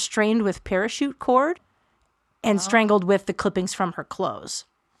restrained with parachute cord and strangled with the clippings from her clothes.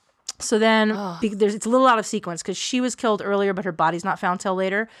 So then it's a little out of sequence because she was killed earlier, but her body's not found till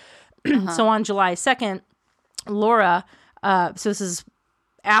later. So on July 2nd, Laura, so this is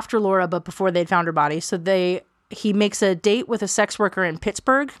after Laura, but before they'd found her body. So he makes a date with a sex worker in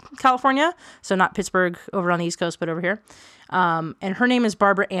Pittsburgh, California. So not Pittsburgh over on the East Coast, but over here. And her name is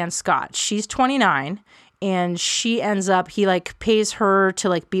Barbara Ann Scott. She's 29, and she ends up, he pays her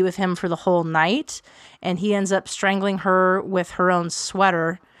to be with him for the whole night. And he ends up strangling her with her own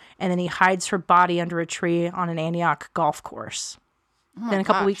sweater and then he hides her body under a tree on an Antioch golf course. Oh Then a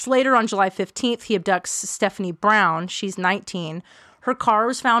couple weeks later, on July 15th, he abducts Stephanie Brown. She's 19. Her car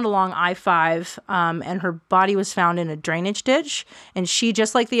was found along I-5, and her body was found in a drainage ditch. And she,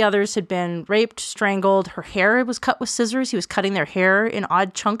 just like the others, had been raped, strangled. Her hair was cut with scissors. He was cutting their hair in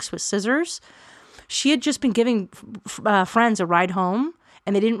odd chunks with scissors. She had just been giving friends a ride home,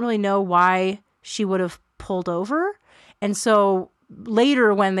 and they didn't really know why she would have pulled over. And so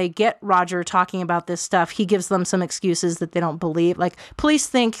later, when they get Roger talking about this stuff, he gives them some excuses that they don't believe. Like, police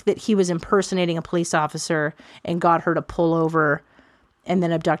think that he was impersonating a police officer and got her to pull over and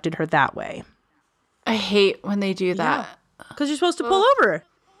then abducted her that way. I hate when they do that. Because you're supposed to pull over.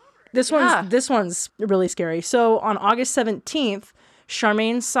 This one's really scary. So on August 17th,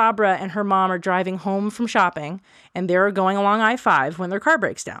 Charmaine Sabra and her mom are driving home from shopping, and they're going along I-5 when their car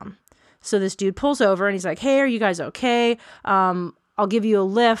breaks down. So this dude pulls over, and he's like, hey, are you guys okay? I'll give you a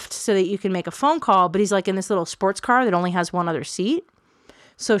lift so that you can make a phone call. But he's like in this little sports car that only has one other seat.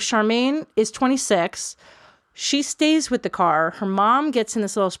 So Charmaine is 26. She stays with the car. Her mom gets in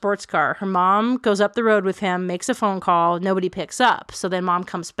this little sports car. Her mom goes up the road with him, makes a phone call. Nobody picks up. So then mom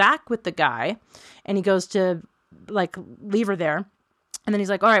comes back with the guy, and he goes to like leave her there. And then he's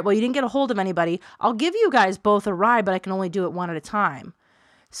like, all right, well, you didn't get a hold of anybody. I'll give you guys both a ride, but I can only do it one at a time.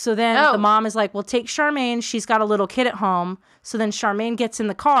 So then the mom is like, well, take Charmaine. She's got a little kid at home. So then Charmaine gets in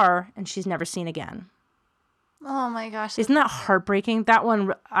the car, and she's never seen again. Oh, my gosh. Isn't that heartbreaking? That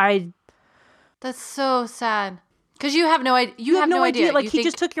one, That's so sad. Because you have no idea. You have no idea. Like, he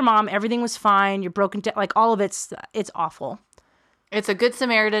just took your mom. Everything was fine. You're broken down. Like, all of it's awful. It's a good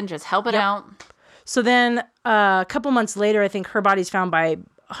Samaritan. Just help it out. So then a couple months later, I think her body's found by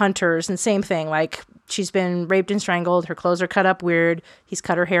hunters, and same thing. Like, she's been raped and strangled. Her clothes are cut up weird. He's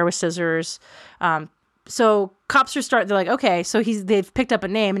cut her hair with scissors. So cops they're like, okay, so they've picked up a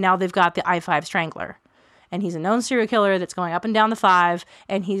name, and now they've got the I-5 Strangler. And he's a known serial killer that's going up and down the 5,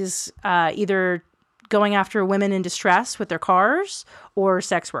 and he's either going after women in distress with their cars or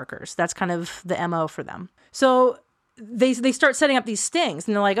sex workers. That's kind of the MO for them. So they start setting up these stings,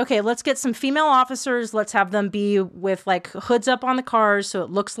 and they're like, okay, let's get some female officers. Let's have them be with like hoods up on the cars so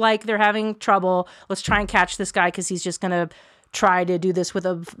it looks like they're having trouble. Let's try and catch this guy because he's just going to try to do this with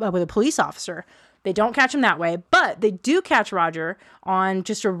a police officer. They don't catch him that way, but they do catch Roger on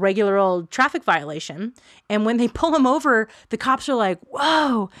just a regular old traffic violation. And when they pull him over, the cops are like,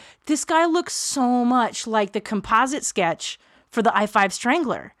 whoa, this guy looks so much like the composite sketch for the I-5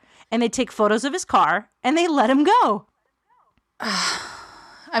 Strangler. And they take photos of his car, and they let him go.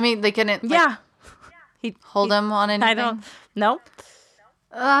 I mean, they couldn't hold him on anything? I don't know.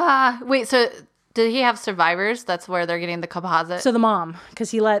 Wait, so did he have survivors? That's where they're getting the composite? So the mom, because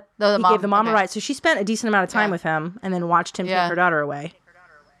he gave the mom a ride. So she spent a decent amount of time with him and then watched him take her daughter away.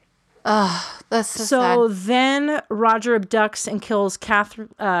 That's so sad. Then Roger abducts and kills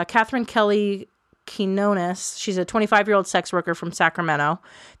Catherine Kelly Quinones. She's a 25-year-old sex worker from Sacramento.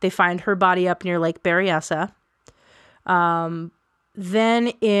 They find her body up near Lake Berryessa. Then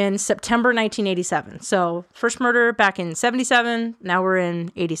in September 1987. So first murder back in 77. Now we're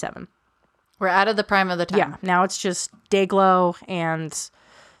in 87. We're out of the prime of the time. Yeah, now it's just Dayglow and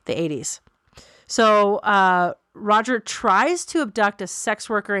the 80s. So Roger tries to abduct a sex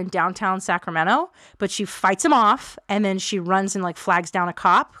worker in downtown Sacramento, but she fights him off, and then she runs and like flags down a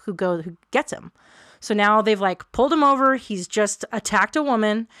cop who gets him. So now they've like pulled him over. He's just attacked a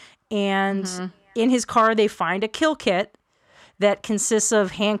woman, and in his car they find a kill kit that consists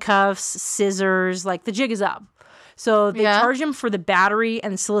of handcuffs, scissors, like the jig is up. So they charge him for the battery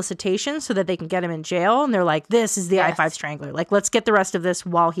and solicitation so that they can get him in jail. And they're like, this is the I-5 Strangler. Like, let's get the rest of this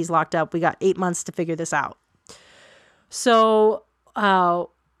while he's locked up. We got 8 months to figure this out. So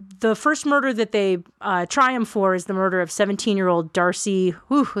the first murder that they try him for is the murder of 17-year-old Darcy.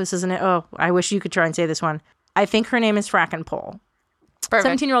 This isn't it. Oh, I wish you could try and say this one. I think her name is Frackenpole.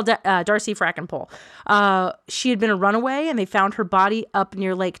 17-year-old Darcy Frackenpole. She had been a runaway, and they found her body up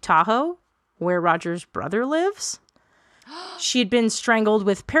near Lake Tahoe, where Roger's brother lives. She had been strangled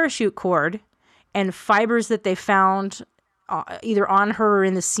with parachute cord, and fibers that they found either on her or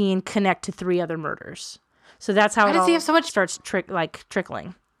in the scene connect to 3 other murders. So that's how does he have so much starts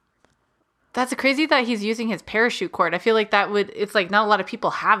trickling. That's crazy that he's using his parachute cord. I feel like it's like not a lot of people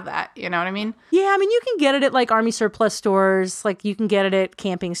have that. You know what I mean? Yeah, I mean, you can get it at like Army surplus stores. Like you can get it at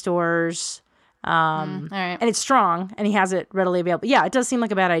camping stores. All right. And it's strong, and he has it readily available. Yeah, it does seem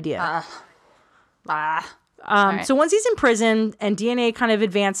like a bad idea. Right. So once he's in prison and DNA kind of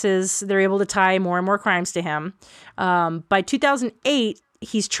advances, they're able to tie more and more crimes to him. By 2008,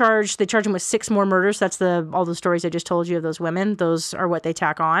 They charge him with 6 more murders. That's all the stories I just told you of those women. Those are what they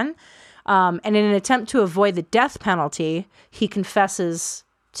tack on. And in an attempt to avoid the death penalty, he confesses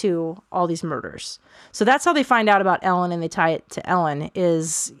to all these murders. So that's how they find out about Ellen, and they tie it to Ellen,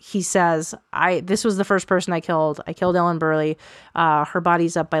 is he says, this was the first person I killed. I killed Ellen Burley. Her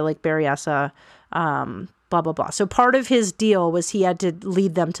body's up by Lake Berryessa. Blah, blah, blah. So part of his deal was he had to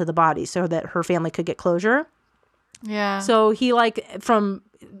lead them to the body so that her family could get closure. Yeah. So he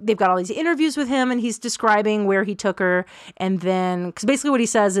they've got all these interviews with him, and he's describing where he took her. And then, because basically what he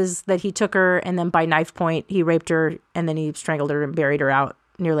says is that he took her, and then by knife point, he raped her, and then he strangled her and buried her out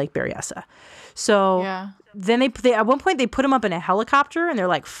near Lake Berryessa. So then they at one point they put him up in a helicopter, and they're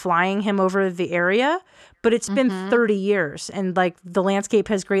like flying him over the area. But it's been 30 years, and like the landscape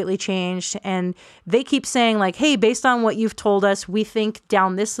has greatly changed. And they keep saying like, hey, based on what you've told us, we think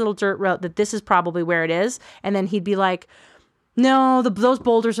down this little dirt road that this is probably where it is. And then he'd be like, no, those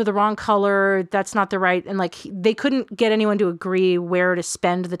boulders are the wrong color. That's not the right. And like they couldn't get anyone to agree where to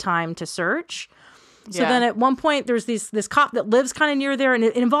spend the time to search. So then at one point there's this cop that lives kind of near there, and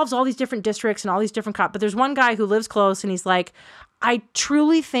it involves all these different districts and all these different cops. But there's one guy who lives close, and he's like, I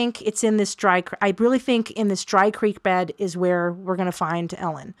truly think it's in this I really think in this dry creek bed is where we're going to find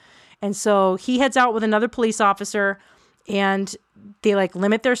Ellen. And so he heads out with another police officer, and they like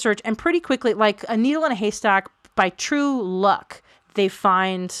limit their search. And pretty quickly, like a needle in a haystack, by true luck, they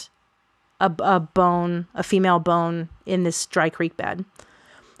find a female bone in this dry creek bed.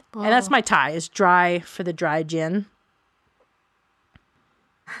 Whoa. And that's my tie, is dry for the dry gin.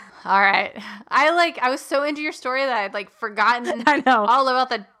 All right. I was so into your story that I'd like forgotten I know. all about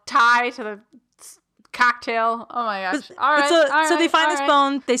the tie to the cocktail. Oh my gosh. All right. So they find this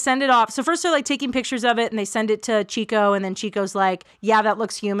bone, they send it off. So first they're like taking pictures of it, and they send it to Chico, and then Chico's like, yeah, that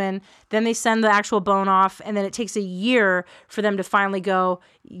looks human. Then they send the actual bone off, and then it takes a year for them to finally go,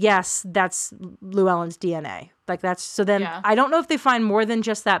 yes, that's Llewellyn's DNA. Like that's, so then I don't know if they find more than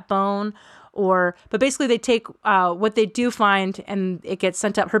just that bone, but basically they take what they do find, and it gets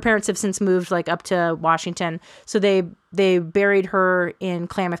sent up. Her parents have since moved like up to Washington. So they buried her in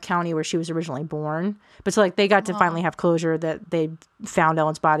Klamath County where she was originally born. But so like they got to finally have closure that they found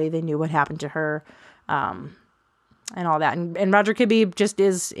Ellen's body. They knew what happened to her, and all that. And Roger Kibbe just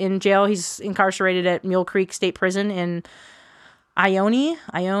is in jail. He's incarcerated at Mule Creek State Prison in Ione,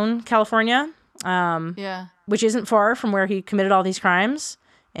 California. Which isn't far from where he committed all these crimes.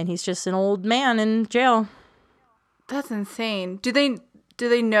 And he's just an old man in jail. That's insane. Do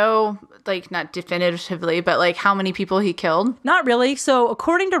they know, like, not definitively, but like how many people he killed? Not really. So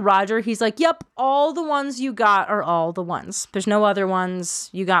according to Roger, he's like, yep, all the ones you got are all the ones. There's no other ones.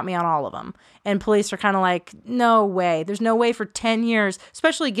 You got me on all of them. And police are kind of like, no way. There's no way for 10 years,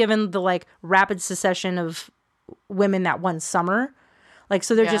 especially given the like rapid succession of women that one summer. Like,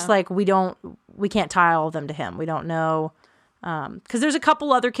 so they're just like, we can't tie all of them to him. We don't know. Because there's a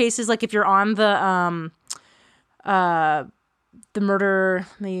couple other cases, like if you're on the murder,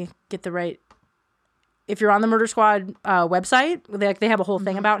 let me get the right. If you're on the Murder Squad website, they have a whole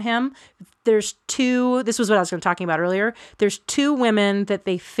thing about him. There's 2. This was what I was talking about earlier. There's 2 women that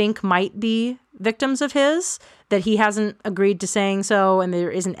they think might be victims of his that he hasn't agreed to saying so, and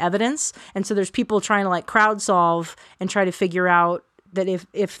there isn't evidence. And so there's people trying to like crowd solve and try to figure out that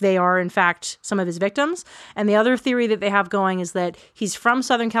if they are, in fact, some of his victims. And the other theory that they have going is that he's from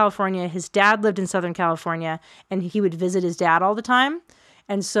Southern California. His dad lived in Southern California, and he would visit his dad all the time.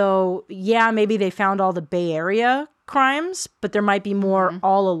 And so, maybe they found all the Bay Area crimes, but there might be more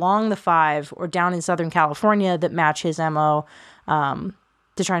all along the 5 or down in Southern California that match his MO to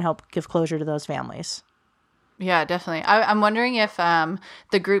try and help give closure to those families. Yeah, definitely. I'm wondering if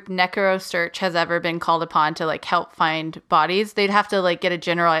the group Necro Search has ever been called upon to like help find bodies. They'd have to like get a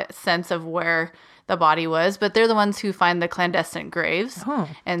general sense of where the body was, but they're the ones who find the clandestine graves. Oh.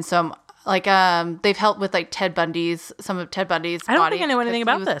 And so like they've helped with like some of Ted Bundy's I don't think I know anything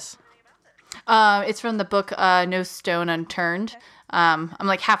about this. It's from the book No Stone Unturned. I'm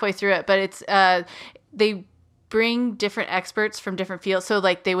like halfway through it, but it's they bring different experts from different fields. So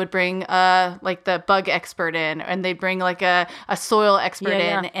like they would bring like the bug expert in, and they'd bring like a soil expert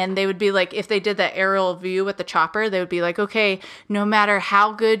in, and they would be like, if they did that aerial view with the chopper, they would be like, okay, no matter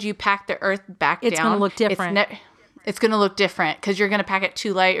how good you pack the earth back down, it's going to look different. It's going to look different because you're going to pack it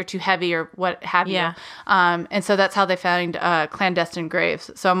too light or too heavy or what have you. And so that's how they found clandestine graves.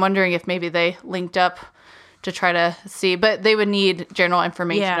 So I'm wondering if maybe they linked up to try to see, but they would need general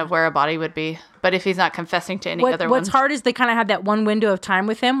information of where a body would be. But if he's not confessing to any other what's ones. hard is they kind of had that one window of time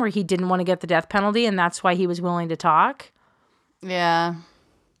with him where he didn't want to get the death penalty, and that's why he was willing to talk. Yeah.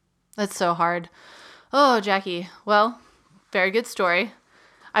 That's so hard. Oh, Jackie. Well, very good story.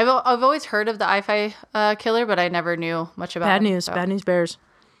 I've always heard of the I-5 killer, but I never knew much about Bad him. news. Bad news bears.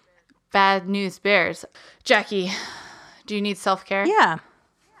 Bad news bears. Jackie, do you need self-care? Yeah.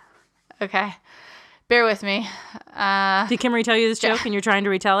 Okay. Bear with me. Did Kimmery tell you this joke and you're trying to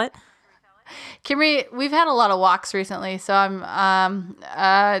retell it? Kimmery, we've had a lot of walks recently, so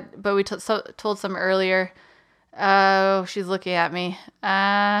but we told some earlier. Oh, she's looking at me.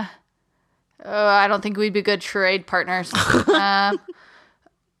 I don't think we'd be good charade partners.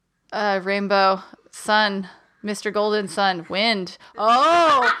 Rainbow, sun, Mr. Golden Sun, wind.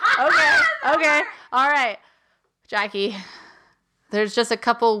 Oh, okay. All right. Jackie, there's just a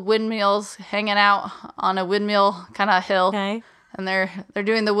couple windmills hanging out on a windmill kind of hill. Okay. And they're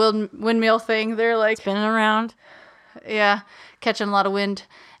doing the windmill thing. They're like spinning around. Yeah, catching a lot of wind.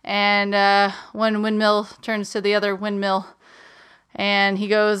 And one windmill turns to the other windmill, and he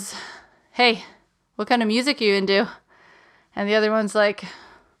goes, "Hey, what kind of music are you into?" And the other one's like,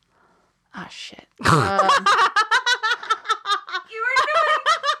 "Oh shit." You were doing.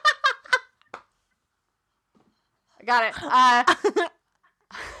 I got it.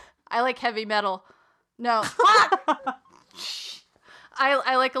 I like heavy metal. No.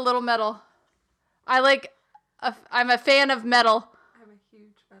 I like a little metal. I'm a fan of metal. I'm a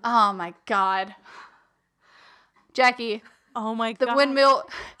huge fan. Oh my god. Jackie. Oh my god. The windmill.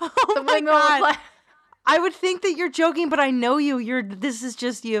 Oh the my windmill god. was like, I would think that you're joking, but I know you. This is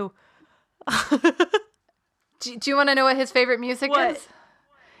just you. do you want to know what his favorite music What? is?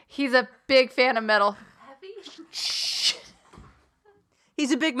 He's a big fan of metal. Heavy?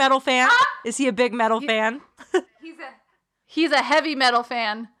 He's a big metal fan. Is he a big metal fan? He's a heavy metal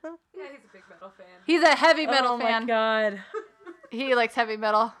fan. Yeah, he's a big metal fan. He's a heavy metal fan. Oh my god. He likes heavy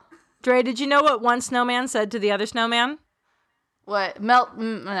metal. Dre, did you know what one snowman said to the other snowman? What? No, I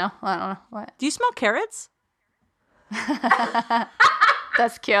don't know. What? Do you smell carrots?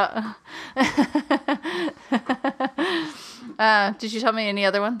 That's cute. Did you tell me any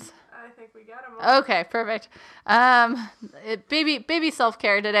other ones? I think we got him all. Okay, perfect. Baby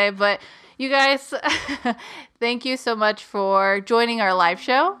self-care today, but you guys, thank you so much for joining our live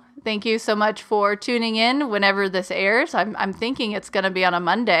show. Thank you so much for tuning in whenever this airs. I'm thinking it's going to be on a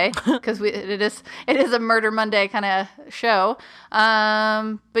Monday because it is a Murder Monday kind of show.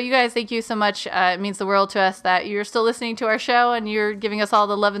 But you guys, thank you so much. It means the world to us that you're still listening to our show and you're giving us all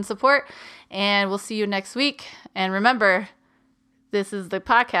the love and support. And we'll see you next week. And remember, this is the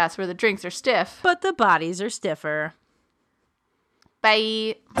podcast where the drinks are stiff, but the bodies are stiffer.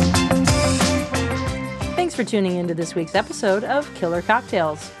 Bye. Thanks for tuning into this week's episode of Killer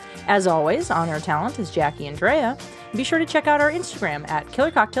Cocktails. As always, on our talent is Jackie and Drea. Be sure to check out our Instagram at Killer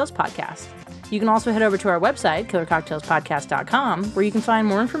Cocktails Podcast. You can also head over to our website, killercocktailspodcast.com, where you can find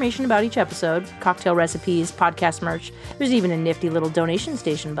more information about each episode, cocktail recipes, podcast merch. There's even a nifty little donation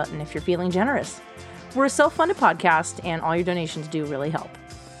station button if you're feeling generous. We're a self-funded podcast, and all your donations do really help.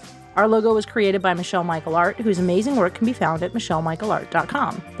 Our logo was created by Michelle Michael Art, whose amazing work can be found at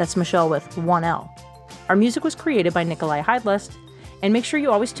michellemichaelart.com. That's Michelle with one L. Our music was created by Nikolai Heidlust, and make sure you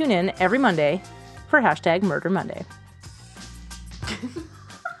always tune in every Monday for hashtag Murder Monday.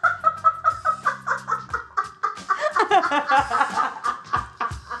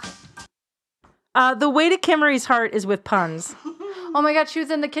 The way to Kimmery's heart is with puns. Oh my god, she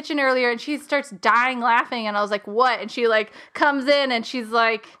was in the kitchen earlier and she starts dying laughing and I was like, what? And she like comes in and she's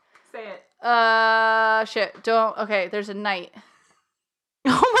like, Say it. shit, don't, okay, there's a knight.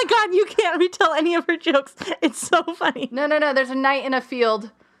 Oh my god, you can't retell any of her jokes. It's so funny. No, there's a knight in a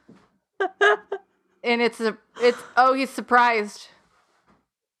field. And he's surprised.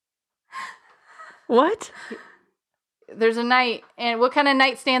 What? There's a knight, and what kind of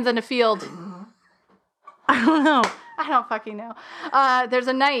knight stands in a field? I don't know. I don't fucking know. There's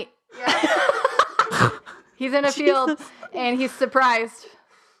a knight. Yeah. He's in a field, and he's surprised.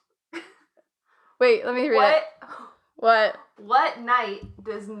 Wait, let me read it. What? What night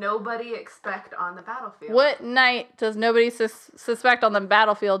does nobody expect on the battlefield? What night does nobody suspect on the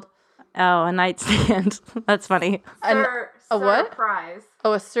battlefield? Oh, a nightstand. That's funny. A what? Surprise.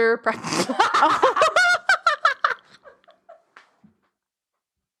 Oh, a surprise.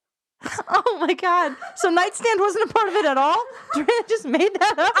 Oh my god. So nightstand wasn't a part of it at all? Drea just made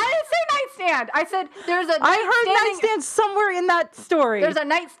that up? I didn't say nightstand. I said there's a I heard nightstand somewhere in that story. There's a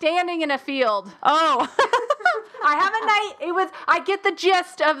knight standing in a field. Oh. I have a knight. I get the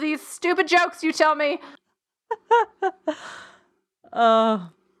gist of these stupid jokes you tell me. Oh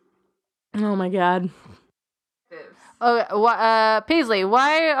my god. Oh, Paisley,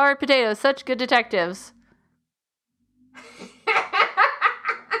 why are potatoes such good detectives?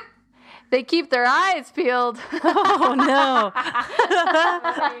 They keep their eyes peeled. Oh, no.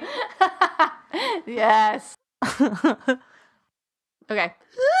 Yes. Okay.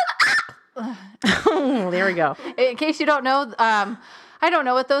 There we go. In case you don't know, I don't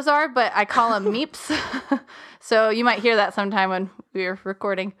know what those are, but I call them meeps. So you might hear that sometime when we're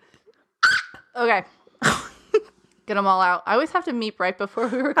recording. Okay. Get them all out. I always have to meep right before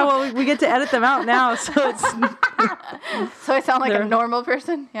we record. Oh, well, we get to edit them out now, so it's So I sound like a normal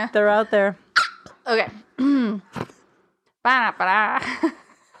person? Yeah. they're out there. Okay. Ba-da-ba-da.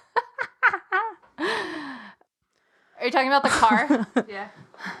 Are you talking about the car? Yeah.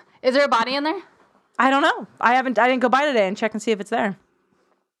 Is there a body in there? I don't know. I didn't go by today and check and see if it's there.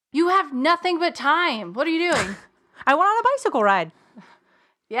 You have nothing but time. What are you doing? I went on a bicycle ride.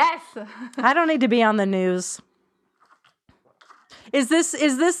 Yes. I don't need to be on the news. Is this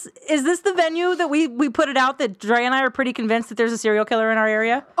the venue that we put it out that Dre and I are pretty convinced that there's a serial killer in our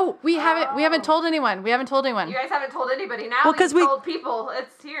area? Oh, we haven't told anyone. You guys haven't told anybody now. Well, 'cause you've told people.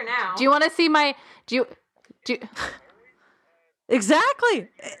 It's here now. Do you want to see my? Do you? Exactly.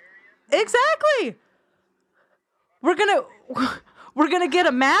 We're gonna get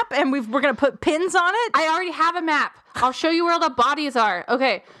a map and we're gonna put pins on it. I already have a map. I'll show you where all the bodies are.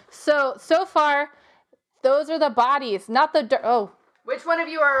 Okay. So far, those are the bodies, not the dirt. Oh. Which one of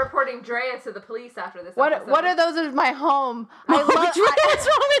you are reporting Drea to the police after this episode? What are those of my home? What's wrong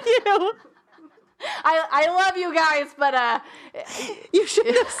with you? I love you guys, but You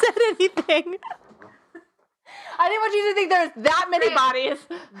shouldn't have said anything. I didn't want you to think there's that many bodies.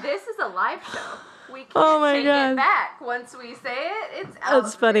 This is a live show. We can't take God. it back. Once we say it, it's out.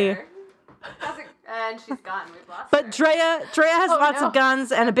 That's funny. There. And she's gone. We've lost But her. Drea has lots of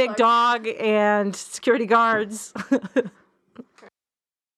guns and a big dog and security guards.